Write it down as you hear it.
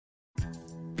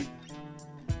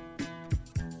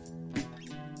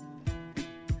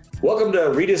Welcome to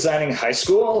Redesigning High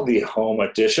School, the home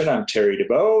edition. I'm Terry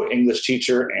DeBow, English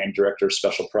teacher and Director of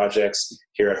Special Projects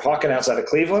here at Hawken outside of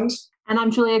Cleveland. And I'm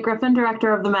Julia Griffin,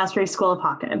 Director of the Mastery School of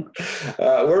Hawken.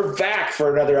 We're back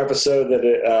for another episode that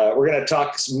we're going to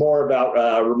talk more about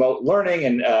remote learning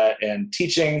and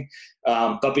teaching.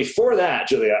 But before that,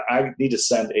 Julia, I need to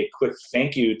send a quick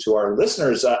thank you to our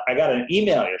listeners. I got an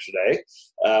email yesterday.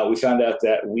 We found out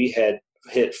that we had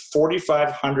hit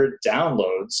 4,500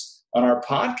 downloads on our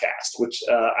podcast, which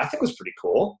I think was pretty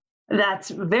cool. That's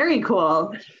very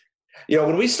cool. You know,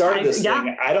 when we started this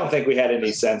thing, I don't think we had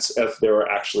any sense if there were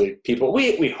actually people.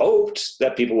 We hoped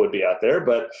that people would be out there,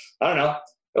 but I don't know.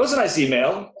 It was a nice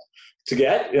email to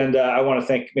get, and I want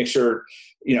to make sure,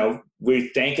 we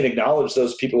thank and acknowledge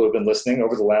those people who have been listening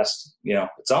over the last,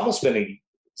 it's almost been a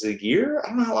year? I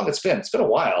don't know how long it's been. It's been a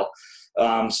while. So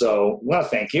I want to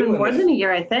thank you. More than a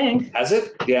year, I think. Has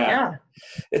it? Yeah.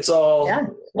 It's all. Yeah.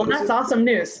 Well, that's awesome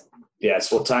news.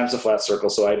 Yes. Well, time's a flat circle,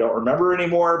 so I don't remember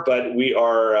anymore, but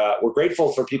we're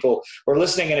grateful for people who are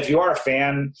listening. And if you are a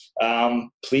fan,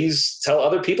 please tell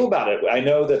other people about it. I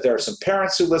know that there are some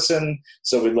parents who listen,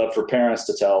 so we'd love for parents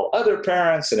to tell other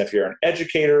parents. And if you're an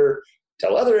educator,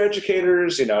 tell other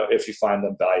educators, if you find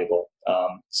them valuable.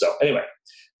 So anyway,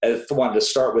 I wanted to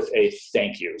start with a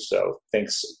thank you. So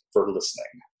thanks for listening.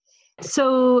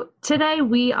 So today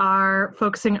we are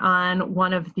focusing on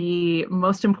one of the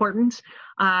most important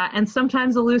and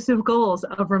sometimes elusive goals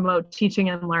of remote teaching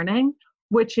and learning,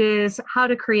 which is how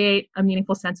to create a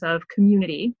meaningful sense of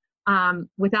community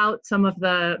without some of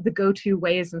the go-to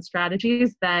ways and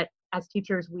strategies that as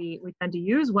teachers we tend to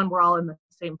use when we're all in the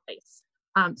same place.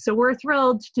 So we're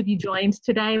thrilled to be joined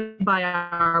today by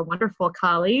our wonderful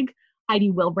colleague, Heidi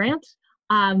Wilbrandt.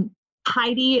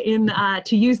 Heidi,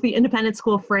 to use the independent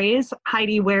school phrase,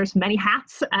 Heidi wears many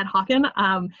hats at Hawken.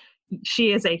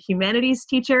 She is a humanities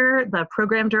teacher, the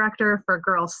program director for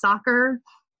girls soccer,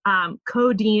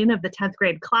 co-dean of the 10th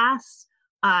grade class.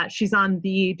 She's on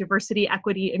the diversity,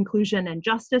 equity, inclusion, and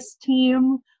justice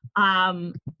team.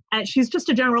 And she's just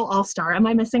a general all-star. Am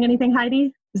I missing anything,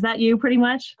 Heidi? Is that you pretty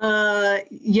much?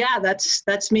 Yeah,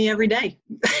 that's me every day.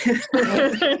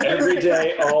 Every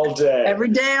day, all day. Every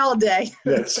day, all day.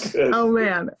 That's good. Oh,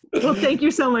 man. Well, thank you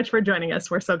so much for joining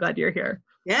us. We're so glad you're here.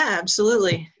 Yeah,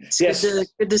 absolutely. It's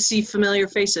good to see familiar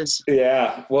faces.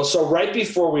 Yeah. Well, so right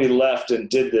before we left and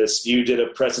did this, you did a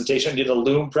presentation, you did a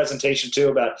Loom presentation too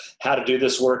about how to do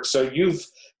this work. So you've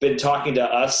been talking to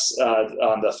us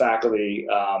on the faculty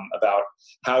about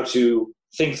how to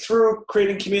think through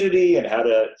creating community and how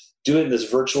to do it in this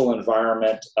virtual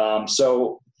environment.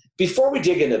 So before we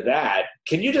dig into that,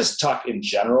 can you just talk in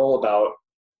general about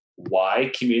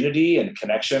why community and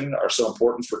connection are so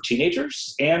important for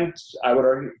teenagers? And I would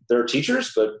argue they're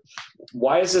teachers, but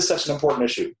why is this such an important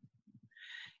issue?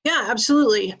 Yeah,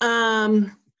 absolutely.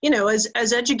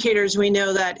 As educators, we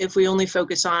know that if we only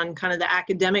focus on kind of the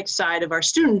academic side of our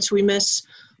students, we miss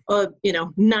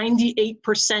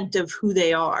 98% of who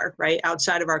they are, right,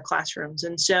 outside of our classrooms.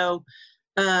 And so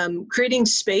creating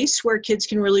space where kids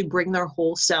can really bring their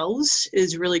whole selves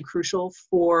is really crucial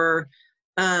for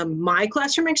my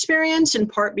classroom experience, in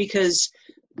part because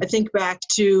I think back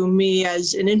to me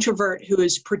as an introvert who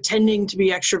is pretending to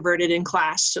be extroverted in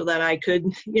class so that I could,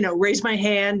 raise my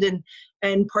hand and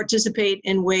participate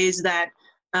in ways that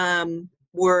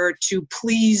were to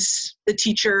please the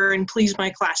teacher and please my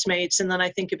classmates. And then I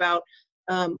think about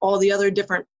all the other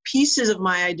different pieces of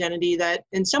my identity that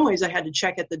in some ways I had to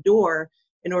check at the door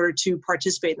in order to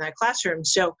participate in that classroom.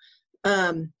 So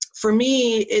for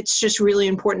me, it's just really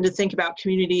important to think about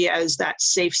community as that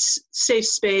safe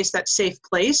space, that safe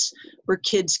place where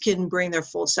kids can bring their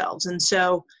full selves. And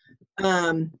so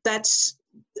that's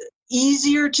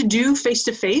easier to do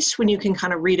face-to-face when you can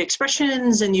kind of read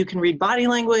expressions and you can read body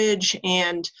language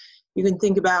and you can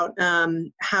think about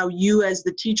how you as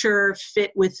the teacher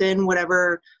fit within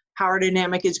whatever power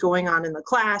dynamic is going on in the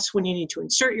class, when you need to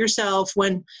insert yourself,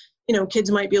 when,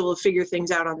 kids might be able to figure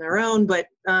things out on their own, but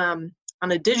on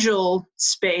a digital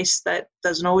space that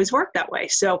doesn't always work that way.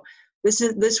 So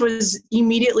this was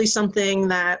immediately something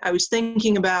that I was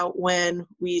thinking about when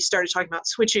we started talking about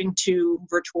switching to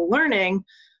virtual learning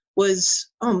was,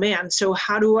 oh man, so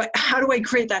how do I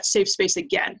create that safe space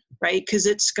again, right? Because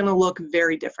it's going to look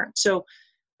very different. So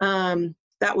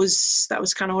that was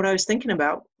kind of what I was thinking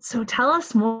about. So tell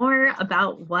us more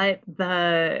about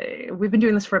we've been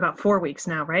doing this for about 4 weeks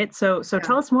now, right? So yeah.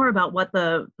 Tell us more about what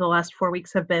the last 4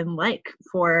 weeks have been like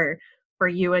for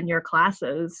you and your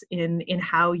classes in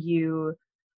how you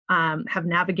have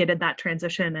navigated that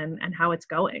transition and how it's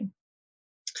going.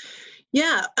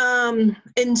 Yeah,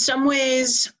 in some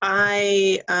ways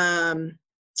I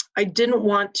I didn't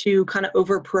want to kind of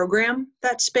over program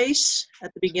that space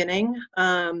at the beginning.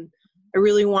 I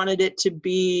really wanted it to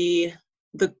be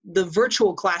the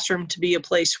virtual classroom to be a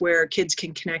place where kids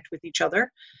can connect with each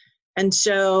other. And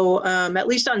so at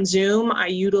least on Zoom, I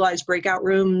utilize breakout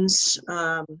rooms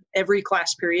every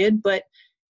class period, but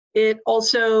it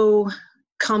also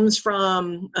comes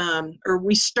from, or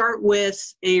we start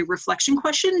with a reflection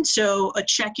question. So a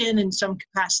check-in in some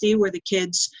capacity where the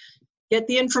kids get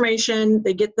the information,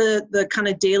 they get the kind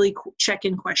of daily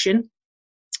check-in question,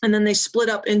 and then they split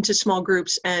up into small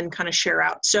groups and kind of share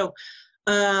out. So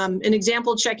an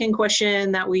example check-in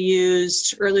question that we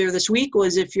used earlier this week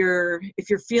was, if your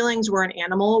feelings were an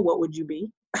animal, what would you be?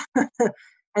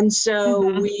 And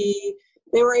so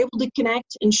they were able to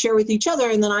connect and share with each other,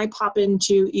 and then I pop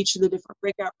into each of the different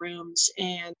breakout rooms,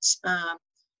 and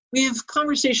we have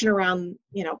conversation around,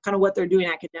 kind of what they're doing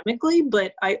academically,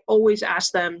 but I always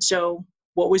ask them, so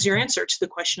what was your answer to the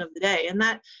question of the day? And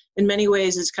that in many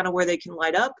ways is kind of where they can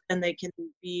light up, and they can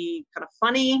be kind of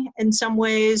funny in some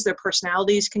ways. Their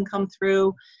personalities can come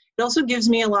through. It also gives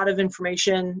me a lot of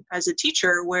information as a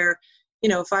teacher where,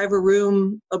 if I have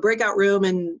a breakout room,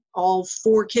 and all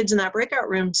 4 kids in that breakout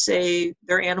room say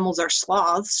their animals are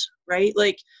sloths, right?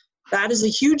 Like, that is a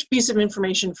huge piece of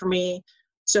information for me.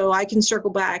 So I can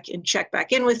circle back and check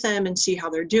back in with them and see how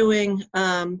they're doing.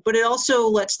 But it also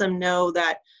lets them know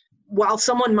that while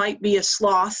someone might be a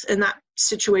sloth in that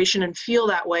situation and feel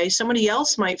that way, somebody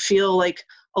else might feel like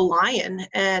a lion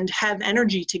and have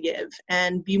energy to give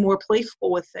and be more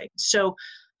playful with things. So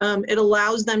it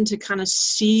allows them to kind of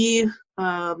see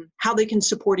how they can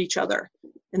support each other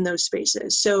in those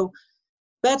spaces. So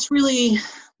that's really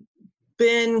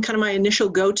been kind of my initial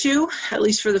go-to, at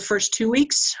least for the first 2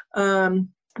 weeks.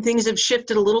 Things have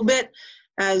shifted a little bit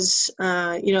as,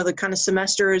 the kind of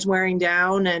semester is wearing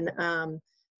down, and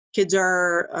kids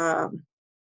are,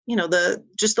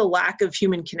 the lack of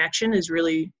human connection is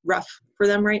really rough for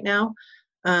them right now.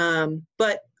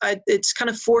 But it's kind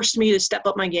of forced me to step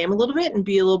up my game a little bit and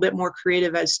be a little bit more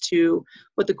creative as to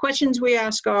what the questions we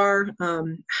ask are,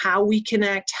 how we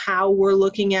connect, how we're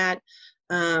looking at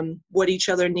what each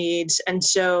other needs. And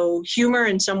so humor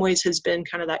in some ways has been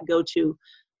kind of that go-to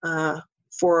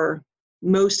for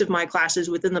most of my classes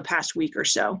within the past week or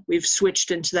so. We've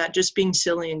switched into that, just being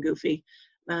silly and goofy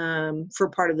for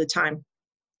part of the time.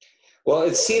 Well,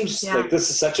 it seems like this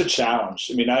is such a challenge.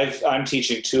 I mean, I'm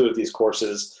teaching 2 of these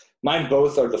courses. Mine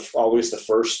both are always the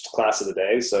first class of the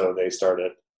day, so they start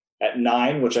at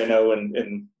 9, which I know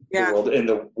in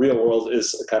the real world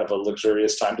is kind of a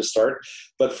luxurious time to start.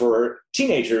 But for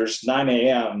teenagers, 9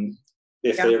 a.m.,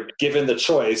 if they're given the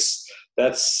choice,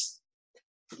 that's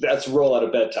roll out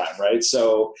of bedtime, right?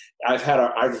 So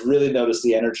I've really noticed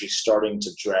the energy starting to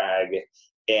drag,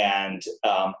 and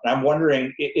I'm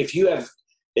wondering if you have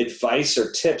advice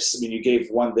or tips. I mean, you gave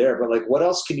one there, but like, what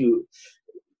else can you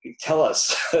tell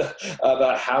us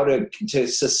about how to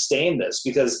sustain this?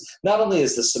 Because not only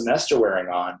is the semester wearing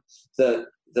on, the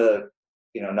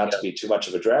not to be too much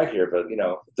of a drag here, but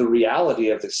the reality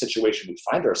of the situation we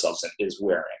find ourselves in is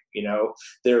wearing.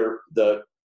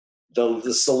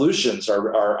 The solutions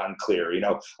are unclear.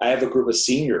 I have a group of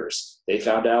seniors. They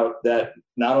found out that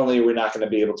not only are we not going to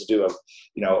be able to do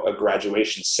a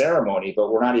graduation ceremony,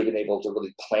 but we're not even able to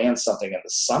really plan something in the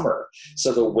summer.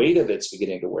 So the weight of it's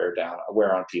beginning to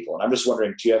wear on people. And I'm just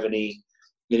wondering, do you have any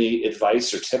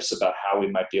advice or tips about how we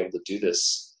might be able to do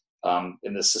this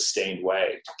in this sustained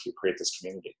way to create this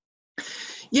community?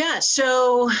 Yeah,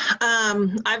 so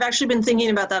I've actually been thinking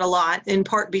about that a lot, in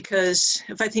part because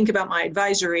if I think about my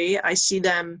advisory, I see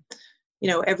them,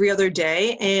 every other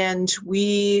day. And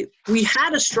we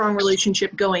had a strong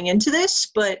relationship going into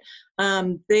this, but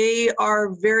they are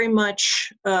very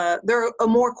much, they're a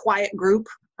more quiet group.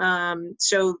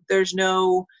 So there's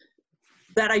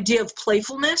that idea of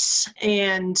playfulness,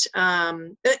 and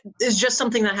it is just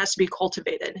something that has to be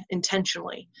cultivated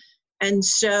intentionally. And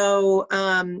so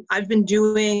I've been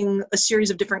doing a series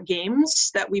of different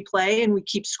games that we play, and we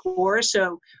keep score.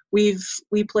 So we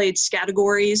played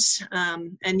Scattergories,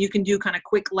 and you can do kind of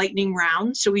quick lightning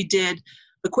rounds. So we did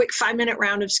a quick 5-minute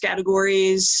round of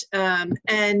Scattergories,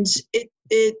 and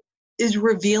it is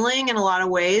revealing in a lot of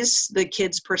ways, the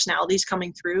kids' personalities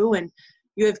coming through. And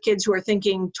you have kids who are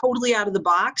thinking totally out of the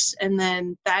box, and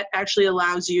then that actually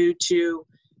allows you to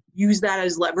use that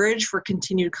as leverage for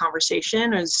continued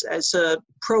conversation, as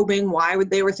probing why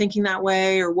they were thinking that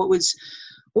way, or what was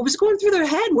going through their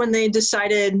head when they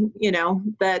decided,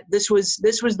 that this was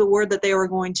the word that they were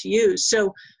going to use.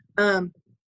 So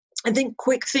I think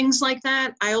quick things like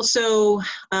that. I also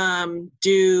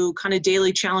do kind of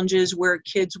daily challenges where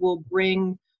kids will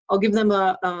bring I'll give them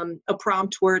a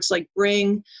prompt where it's like,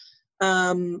 bring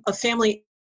a family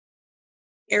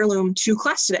heirloom to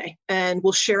class today, and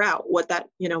we'll share out what that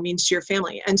means to your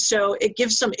family. And so it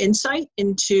gives some insight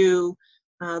into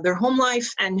their home life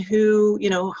and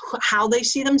how they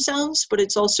see themselves, but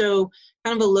it's also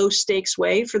kind of a low stakes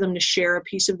way for them to share a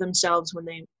piece of themselves when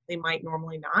they might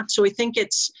normally not. So I think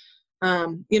it's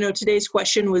today's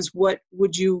question was, what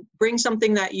would you bring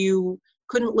something that you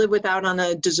couldn't live without on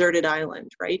a deserted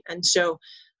island, right? And so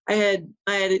I had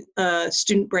a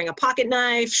student bring a pocket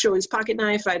knife, show his pocket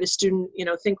knife. I had a student,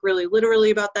 think really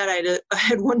literally about that. I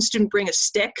had one student bring a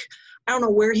stick. I don't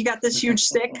know where he got this huge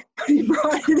stick, but he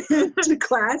brought it into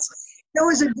class. It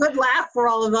was a good laugh for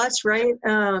all of us, right?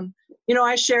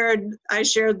 I shared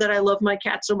that I love my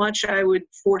cat so much I would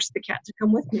force the cat to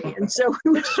come with me, and so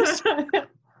it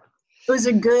was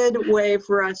a good way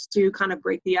for us to kind of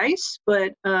break the ice,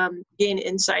 but gain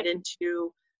insight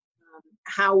into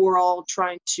how we're all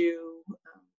trying to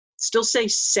still stay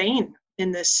sane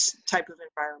in this type of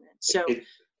environment. So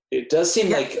it does seem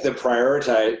like you're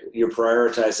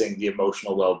prioritizing the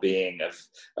emotional well-being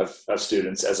of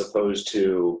students as opposed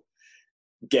to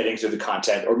getting to the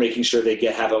content or making sure they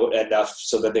have enough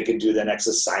so that they can do the next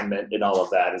assignment and all of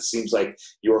that. It seems like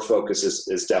your focus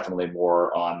is definitely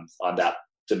more on that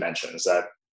dimension. Is that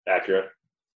accurate?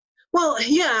 Well,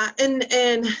 yeah,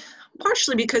 and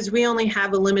partially because we only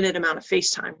have a limited amount of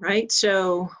face time, right?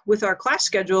 So with our class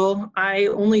schedule, I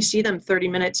only see them 30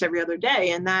 minutes every other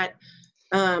day, and that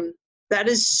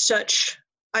is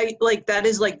that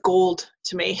is like gold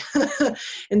to me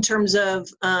in terms of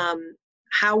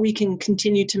how we can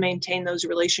continue to maintain those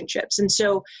relationships. And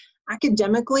so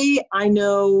academically, I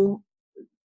know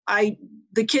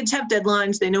the kids have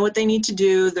deadlines, they know what they need to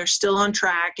do, they're still on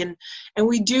track, and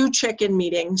we do check-in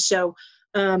meetings. So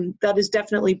that is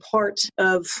definitely part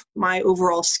of my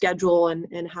overall schedule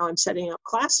and how I'm setting up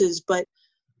classes. But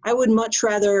I would much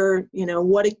rather,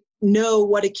 know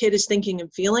what a kid is thinking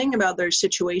and feeling about their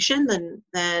situation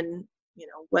than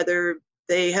whether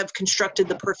they have constructed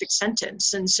the perfect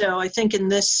sentence. And so I think in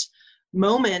this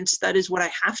moment, that is what I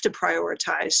have to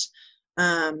prioritize,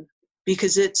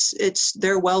 because it's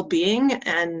their well-being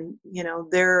and,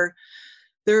 their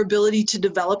ability to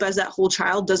develop as that whole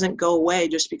child doesn't go away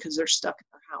just because they're stuck in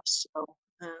their house. So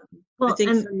I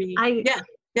think for me, yeah.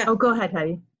 Oh, go ahead,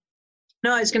 Heidi.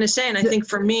 No, I was going to say, and I think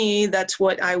for me, that's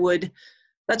what I would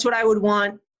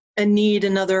want and need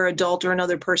another adult or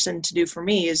another person to do for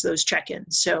me is those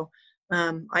check-ins. So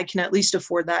I can at least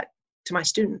afford that to my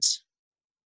students.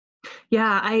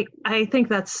 Yeah, I think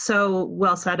that's so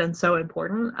well said and so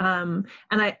important. And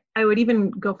I would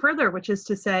even go further, which is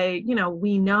to say,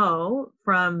 we know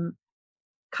from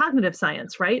cognitive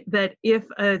science, right, that if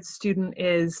a student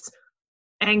is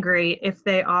angry, if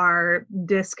they are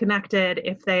disconnected,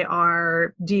 if they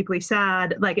are deeply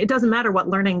sad, like it doesn't matter what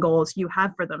learning goals you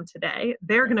have for them today,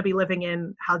 they're going to be living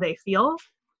in how they feel.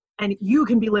 And you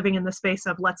can be living in the space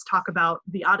of let's talk about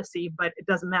the Odyssey, but it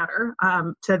doesn't matter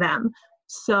to them.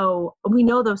 So we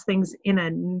know those things in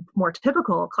a more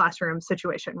typical classroom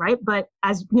situation, right? But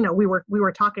as we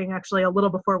were talking actually a little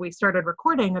before we started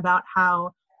recording about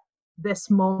how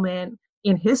this moment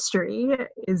in history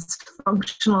is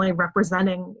functionally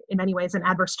representing in many ways an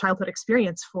adverse childhood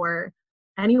experience for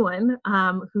anyone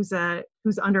who's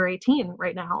under 18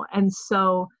 right now. And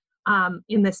so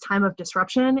in this time of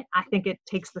disruption, I think it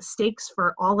takes the stakes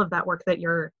for all of that work that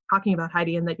you're talking about,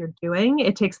 Heidi, and that you're doing,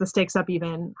 it takes the stakes up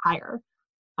even higher,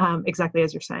 exactly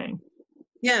as you're saying.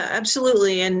 Yeah,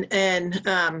 absolutely. And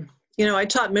I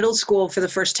taught middle school for the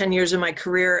first 10 years of my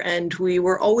career, and we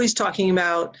were always talking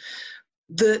about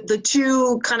the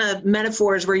two kind of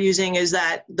metaphors we're using is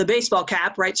that the baseball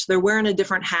cap, right? So they're wearing a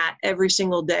different hat every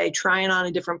single day, trying on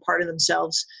a different part of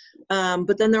themselves.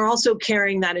 But then they're also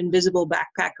carrying that invisible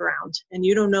backpack around, and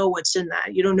you don't know what's in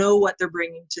that. You don't know what they're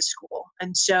bringing to school.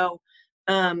 And so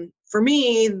for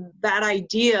me, that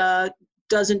idea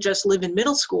doesn't just live in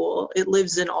middle school, it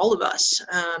lives in all of us.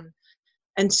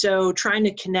 And so trying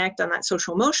to connect on that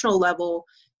social emotional level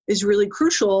is really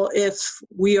crucial if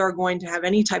we are going to have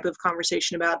any type of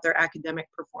conversation about their academic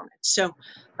performance. So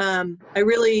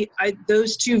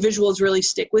those two visuals really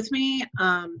stick with me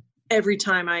every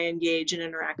time I engage and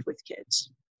interact with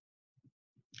kids.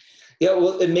 Yeah,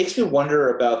 well, it makes me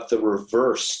wonder about the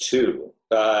reverse too.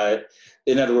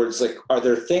 In other words, like, are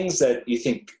there things that you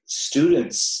think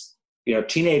students,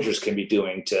 teenagers can be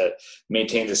doing to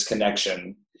maintain this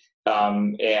connection?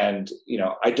 And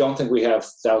I don't think we have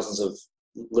thousands of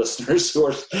listeners who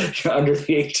are under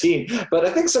the 18, but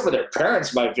I think some of their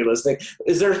parents might be listening.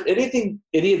 Is there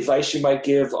any advice you might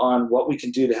give on what we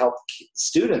can do to help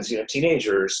students,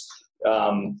 teenagers,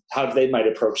 how they might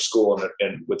approach school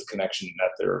and with connection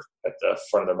at the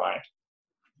front of their mind.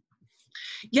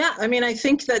 Yeah, I mean, I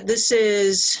think that this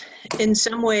is, in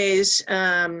some ways,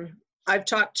 I've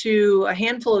talked to a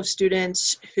handful of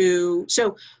students who,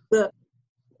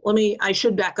 I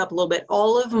should back up a little bit.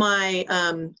 All of my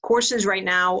courses right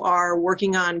now are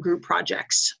working on group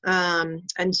projects.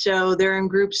 And so they're in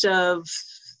groups of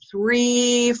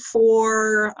 3,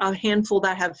 4, a handful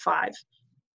that have 5.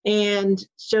 And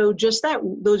so just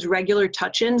those regular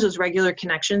touch-ins, those regular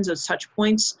connections, those touch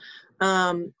points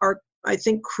are, I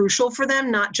think, crucial for them,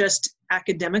 not just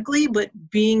academically, but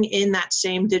being in that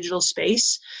same digital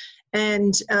space.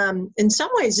 And in some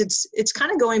ways, it's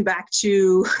kind of going back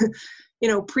to,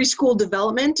 preschool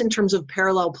development in terms of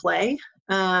parallel play.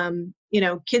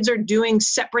 Kids are doing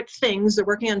separate things, they're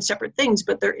working on separate things,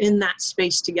 but they're in that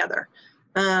space together.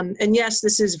 And yes,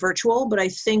 this is virtual, but I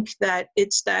think that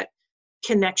it's that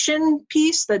connection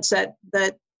piece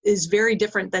that is very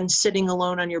different than sitting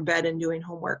alone on your bed and doing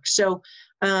homework. So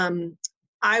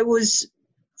I was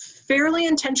fairly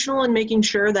intentional in making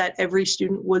sure that every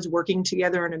student was working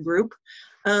together in a group.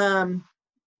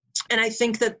 And I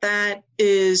think that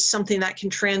is something that can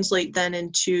translate then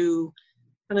into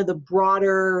kind of the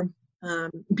broader,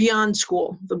 beyond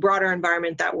school, the broader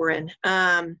environment that we're in.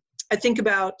 I think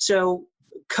about,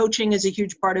 coaching is a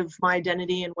huge part of my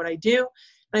identity and what I do.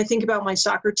 And I think about my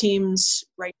soccer teams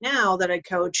right now that I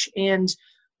coach, and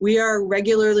we are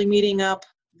regularly meeting up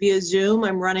via Zoom.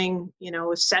 I'm running,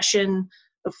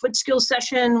 a foot skills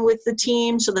session with the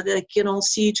team so that they can all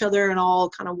see each other and all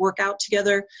kind of work out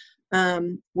together.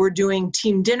 We're doing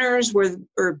team dinners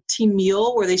or team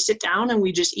meal where they sit down and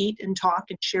we just eat and talk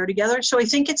and share together. So I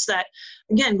think it's that,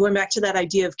 again, going back to that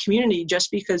idea of community,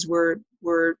 just because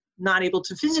we're not able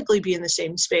to physically be in the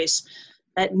same space,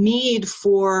 that need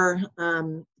for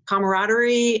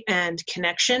camaraderie and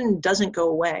connection doesn't go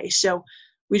away. So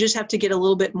we just have to get a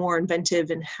little bit more inventive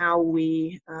in how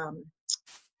we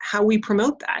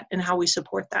promote that and how we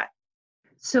support that.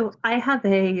 So I have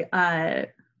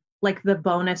the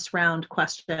bonus round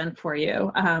question for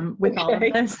you with all of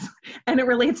this. And it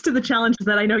relates to the challenge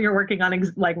that I know you're working on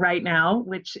right now,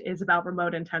 which is about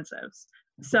remote intensives.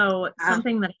 So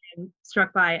something that I'm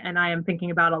struck by and I am thinking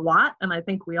about a lot, and I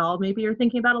think we all maybe are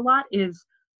thinking about a lot, is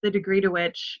the degree to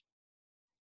which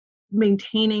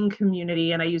maintaining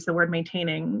community, and I use the word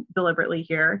maintaining deliberately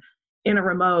here, in a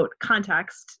remote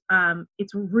context,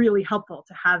 it's really helpful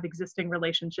to have existing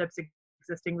relationships,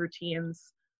 existing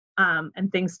routines,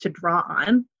 and things to draw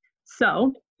on.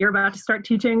 So you're about to start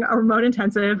teaching a remote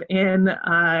intensive in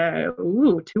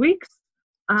 2 weeks.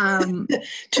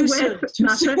 Too soon.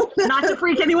 Not to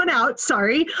freak anyone out,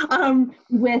 sorry.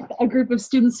 With a group of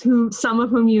students some of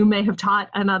whom you may have taught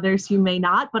and others you may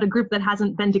not, but a group that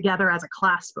hasn't been together as a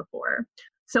class before.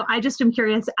 So I just am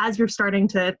curious, as you're starting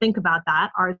to think about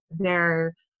that, are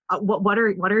there what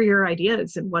are your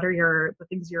ideas and what are the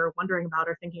things you're wondering about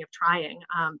or thinking of trying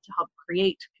to help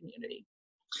create community?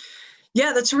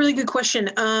 Yeah, that's a really good question.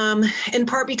 In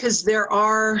part because there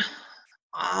are,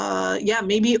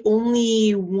 maybe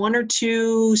only 1 or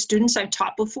 2 students I've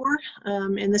taught before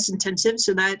in this intensive.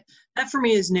 So that for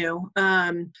me is new.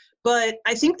 But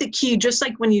I think the key, just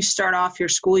like when you start off your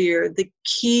school year, the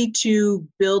key to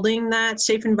building that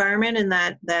safe environment and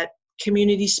that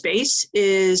community space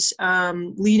is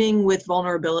leading with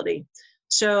vulnerability.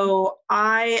 So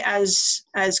I, as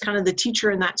kind of the teacher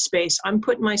in that space, I'm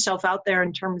putting myself out there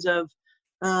in terms of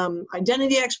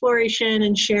identity exploration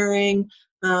and sharing.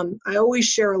 I always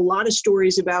share a lot of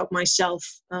stories about myself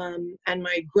and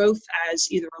my growth as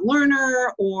either a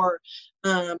learner or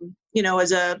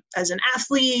as an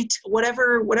athlete,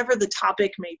 whatever the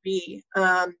topic may be.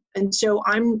 And so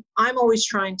I'm always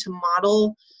trying to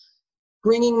model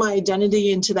bringing my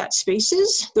identity into those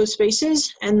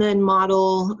spaces, and then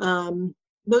model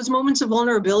those moments of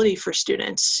vulnerability for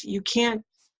students. You can't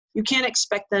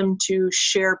expect them to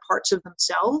share parts of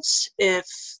themselves if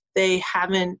they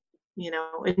haven't,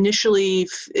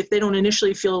 if they don't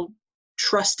initially feel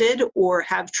trusted or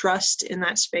have trust in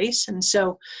that space. And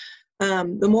so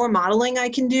the more modeling I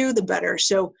can do, the better.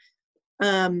 So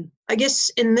I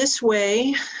guess in this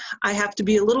way, I have to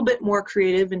be a little bit more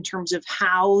creative in terms of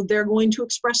how they're going to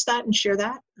express that and share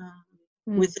that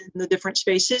within the different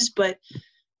spaces. But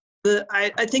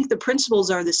I think the principles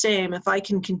are the same. If I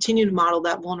can continue to model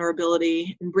that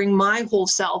vulnerability and bring my whole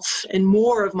self and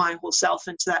more of my whole self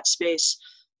into that space,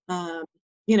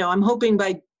 I'm hoping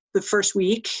by the first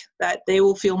week that they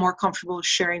will feel more comfortable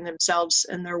sharing themselves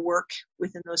and their work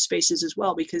within those spaces as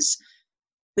well, because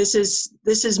this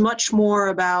is much more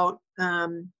about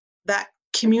that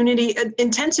community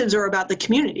intensives are about the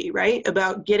community, right?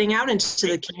 About getting out into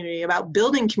the community, about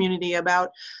building community, about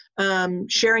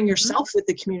sharing yourself with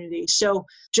the community. So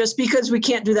just because we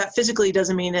can't do that physically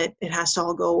doesn't mean it has to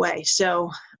all go away. So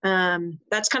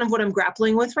that's kind of what I'm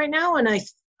grappling with right now. And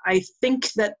I think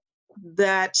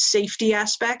that safety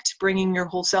aspect, bringing your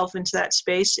whole self into that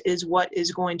space, is what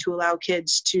is going to allow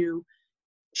kids to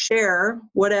share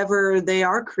whatever they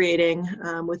are creating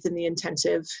within the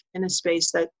intensive in a space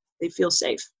that they feel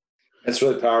safe. That's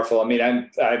really powerful. I mean, I'm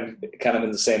kind of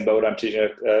in the same boat. I'm teaching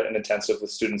an intensive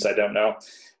with students I don't know,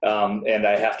 and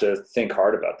I have to think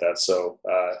hard about that. So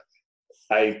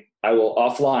I will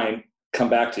offline come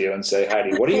back to you and say,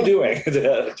 Heidi, what are you doing?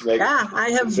 I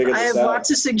have lots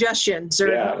of suggestions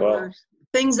or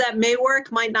things that may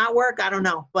work, might not work. I don't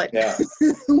know, but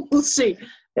we'll see.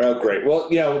 Oh, great. Well,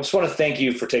 I just want to thank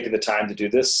you for taking the time to do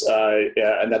this.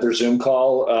 Another Zoom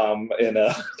call in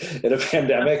a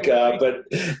pandemic, but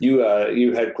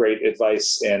you had great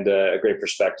advice and a great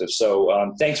perspective.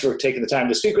 So thanks for taking the time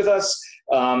to speak with us.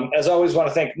 As always, want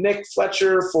to thank Nick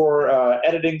Fletcher for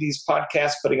editing these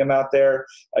podcasts, putting them out there.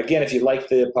 Again, if you like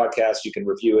the podcast, you can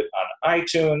review it on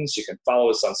iTunes. You can follow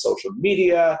us on social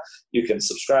media. You can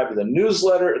subscribe to the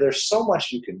newsletter. There's so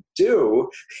much you can do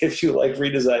if you like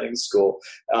redesigning school.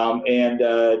 And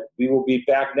we will be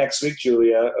back next week,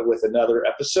 Julia, with another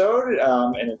episode.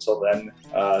 And until then,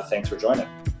 thanks for joining.